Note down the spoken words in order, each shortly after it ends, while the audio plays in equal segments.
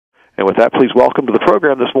And with that, please welcome to the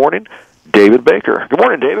program this morning, David Baker. Good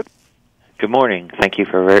morning, David. Good morning. Thank you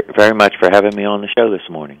for very much for having me on the show this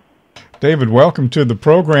morning. David, welcome to the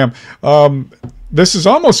program. This is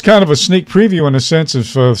almost kind of a sneak preview in a sense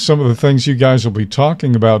of some of the things you guys will be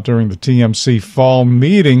talking about during the TMC fall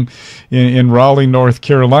meeting in Raleigh, North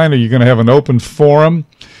Carolina. You're going to have an open forum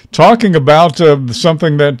talking about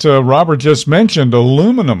something that Robert just mentioned,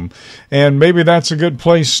 aluminum. And maybe that's a good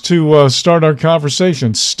place to start our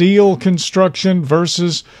conversation. Steel construction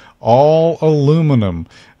versus all aluminum,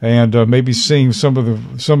 and maybe seeing some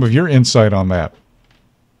of your insight on that.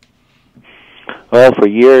 Well, for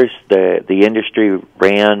years, the industry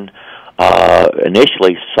ran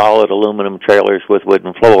initially solid aluminum trailers with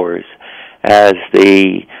wooden floors. As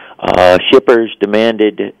the shippers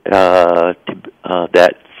demanded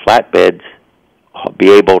that flatbeds be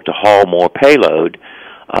able to haul more payload,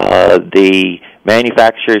 the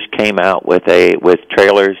manufacturers came out with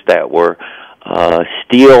trailers that were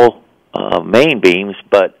steel main beams,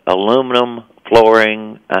 but aluminum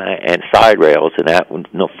flooring and side rails, and that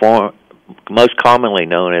most commonly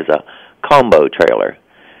known as a combo trailer.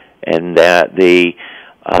 And that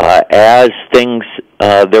as things,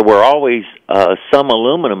 there were always some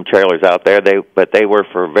aluminum trailers out there, but they were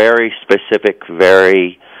for very specific,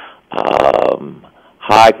 very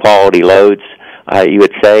high quality loads, you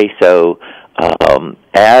would say. So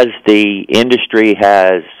as the industry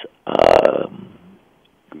has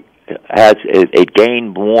it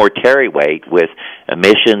gained more carry weight with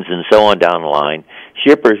emissions and so on down the line,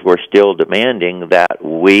 shippers were still demanding that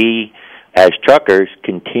we, as truckers,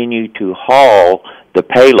 continue to haul the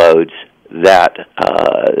payloads that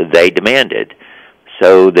they demanded.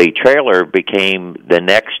 So the trailer became the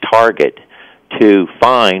next target to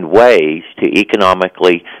find ways to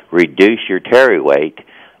economically reduce your carry weight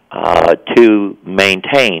to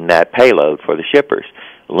maintain that payload for the shippers.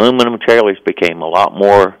 Aluminum trailers became a lot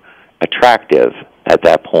more attractive at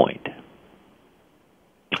that point.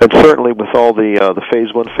 And certainly with all the Phase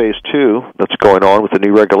 1, Phase 2 that's going on with the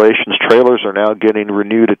new regulations, trailers are now getting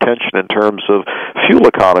renewed attention in terms of fuel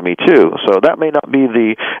economy, too. So that may not be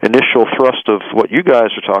the initial thrust of what you guys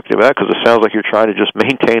are talking about, because it sounds like you're trying to just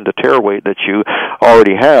maintain the tare weight that you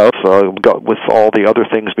already have with all the other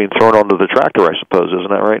things being thrown onto the tractor, I suppose. Isn't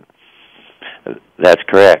that right? That's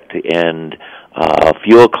correct. And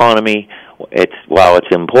fuel economy, while it's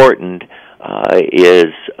important, is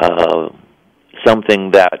something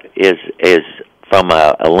that is from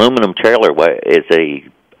a aluminum trailer is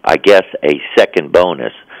I guess a second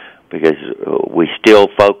bonus, because we still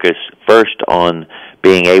focus first on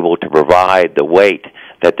being able to provide the weight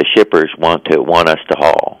that the shippers want us to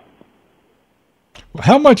haul.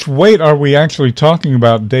 How much weight are we actually talking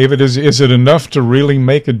about, David? Is it enough to really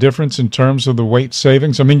make a difference in terms of the weight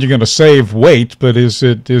savings? I mean, you're going to save weight, but is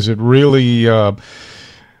it really going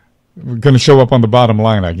to show up on the bottom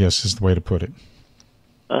line, I guess is the way to put it?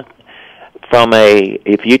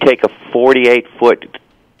 If you take a 48-foot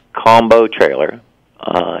combo trailer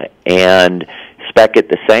and spec it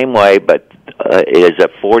the same way, but is a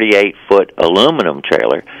 48-foot aluminum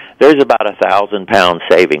trailer, there's about 1,000 pound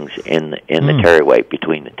savings in the carry weight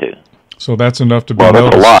between the two. So that's enough to be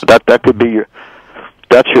noticed. That's a lot. That could be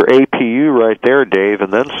that's your APU right there, Dave,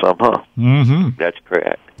 and then some, huh? Mm-hmm. That's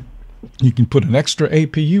correct. You can put an extra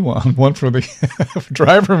APU on, one for the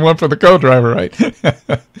driver and one for the co-driver, right?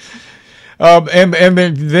 And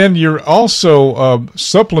then you're also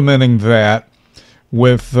supplementing that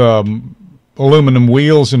with aluminum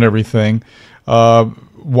wheels and everything,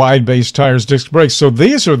 wide base tires, disc brakes. So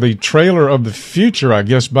these are the trailer of the future, I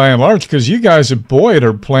guess, by and large, because you guys at Boyd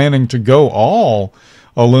are planning to go all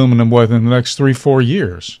aluminum within the next 3-4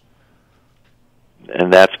 years.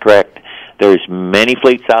 And that's correct. There's many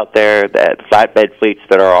fleets out there, flatbed fleets,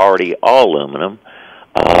 that are already all aluminum,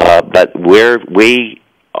 but we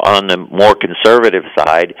on the more conservative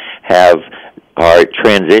side are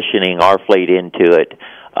transitioning our fleet into it,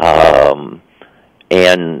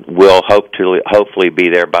 and we'll hopefully be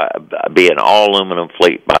there be an all aluminum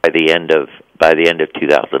fleet by the end of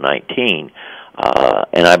 2019,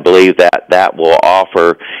 and I believe that will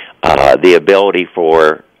offer the ability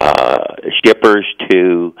for shippers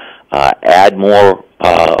to add more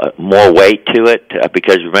weight to it,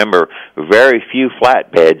 because remember, very few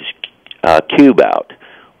flatbeds cube out.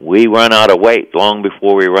 We run out of weight long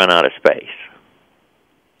before we run out of space.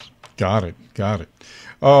 Got it.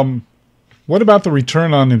 What about the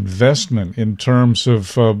return on investment in terms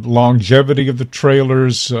of longevity of the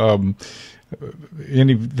trailers, the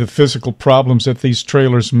physical problems that these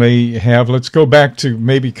trailers may have? Let's go back to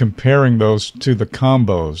maybe comparing those to the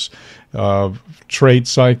combos, trade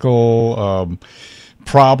cycle,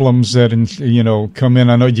 problems that come in?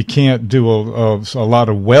 I know you can't do a lot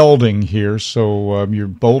of welding here, so you're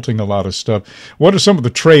bolting a lot of stuff. What are some of the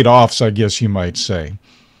trade-offs, I guess you might say?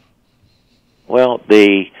 Well,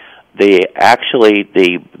 the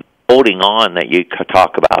holding on that you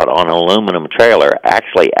talk about on an aluminum trailer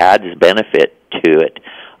actually adds benefit to it.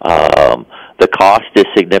 The cost is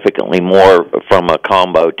significantly more from a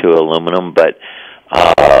combo to aluminum, but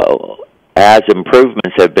as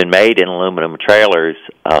improvements have been made in aluminum trailers,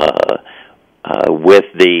 with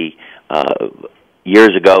the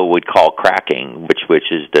years ago we'd call cracking,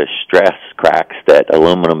 which is the stress cracks that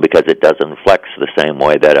aluminum, because it doesn't flex the same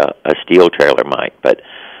way that a steel trailer might. But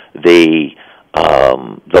the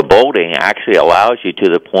bolting actually allows you to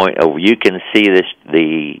the point of you can see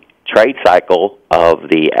the trade cycle of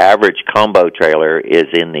the average combo trailer is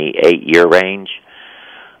in the 8-year range.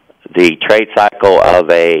 The trade cycle of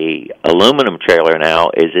a aluminum trailer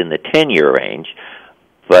now is in the 10-year range,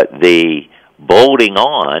 but the bolting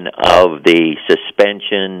on of the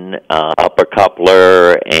suspension, upper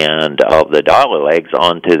coupler, and of the dolly legs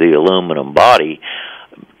onto the aluminum body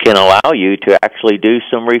can allow you to actually do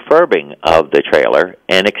some refurbing of the trailer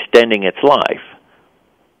and extending its life.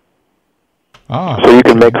 So you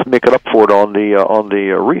can make it up for it on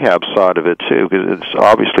the rehab side of it too, because it's a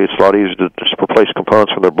lot easier to just replace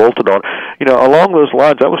components when they're bolted on. Along those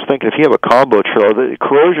lines, I was thinking if you have a combo trailer, the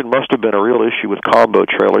corrosion must have been a real issue with combo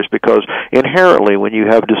trailers, because inherently when you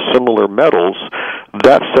have dissimilar metals,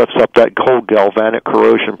 that sets up that whole galvanic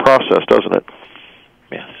corrosion process, doesn't it?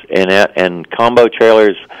 Yes, and combo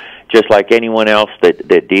trailers, just like anyone else that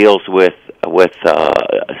deals with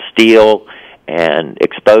steel and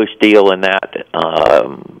exposed steel and that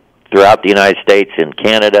throughout the United States and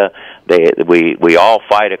Canada, we all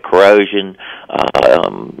fight a corrosion.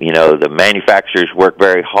 The manufacturers work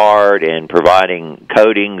very hard in providing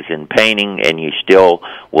coatings and painting, and you still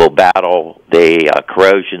will battle the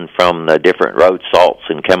corrosion from the different road salts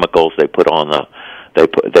and chemicals they put on the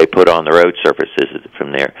road surfaces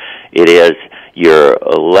from there. You're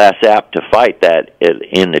less apt to fight that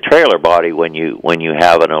in the trailer body when you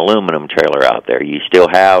have an aluminum trailer out there. You still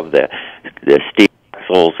have the steel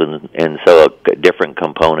axles and so different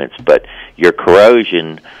components, but your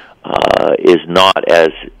corrosion is not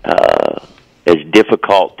as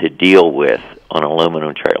difficult to deal with on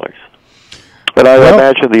aluminum trailers. But I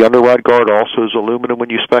imagine the underride guard also is aluminum when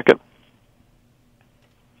you spec it?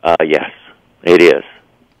 Yes, it is.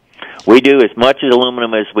 We do as much as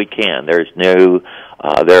aluminum as we can. There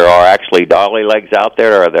are actually dolly legs out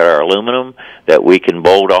there that are aluminum that we can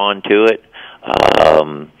bolt on to it,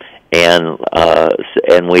 and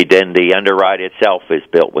the underride itself is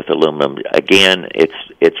built with aluminum. Again,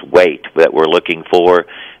 it's weight that we're looking for.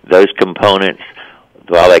 Those components,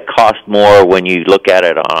 while they cost more when you look at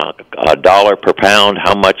it on a dollar per pound,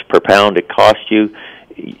 how much per pound it costs you,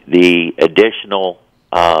 the additional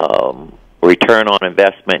return on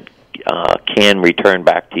investment can return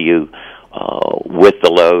back to you with the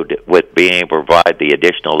load, with being able to provide the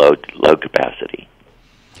additional load capacity.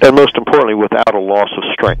 And most importantly, without a loss of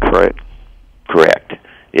strength, right? Correct.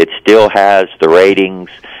 It still has the ratings,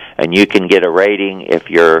 and you can get a rating if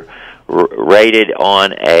you're rated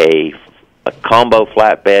on a combo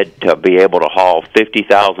flatbed to be able to haul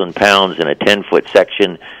 50,000 pounds in a 10-foot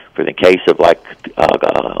section for the case of a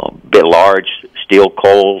bit large steel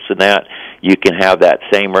coals and that. You can have that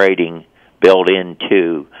same rating built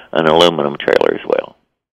into an aluminum trailer as well.